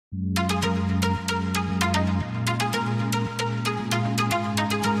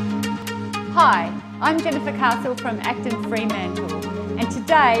Hi, I'm Jennifer Castle from Acton Fremantle, and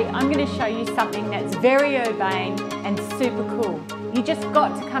today I'm going to show you something that's very urbane and super cool. You just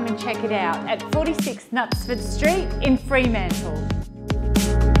got to come and check it out at 46 Knutsford Street in Fremantle.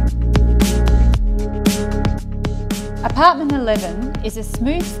 Apartment 11 is a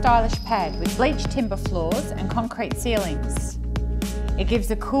smooth, stylish pad with bleached timber floors and concrete ceilings. It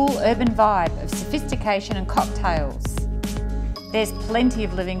gives a cool urban vibe of sophistication and cocktails. There's plenty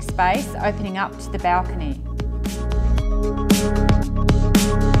of living space opening up to the balcony.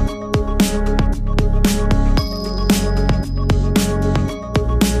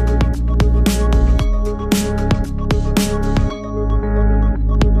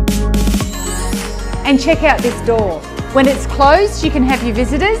 And check out this door. When it's closed, you can have your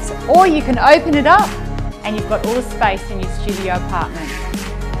visitors, or you can open it up and you've got all the space in your studio apartment.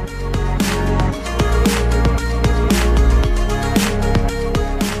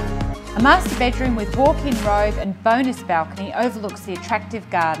 A master bedroom with walk-in robe and bonus balcony overlooks the attractive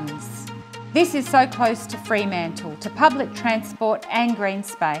gardens. This is so close to Fremantle, to public transport and green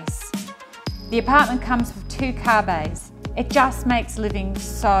space. The apartment comes with 2 car bays. It just makes living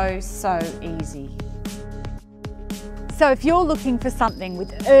so easy. So if you're looking for something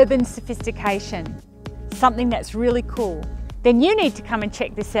with urban sophistication, something that's really cool, then you need to come and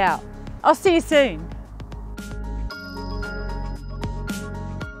check this out. I'll see you soon.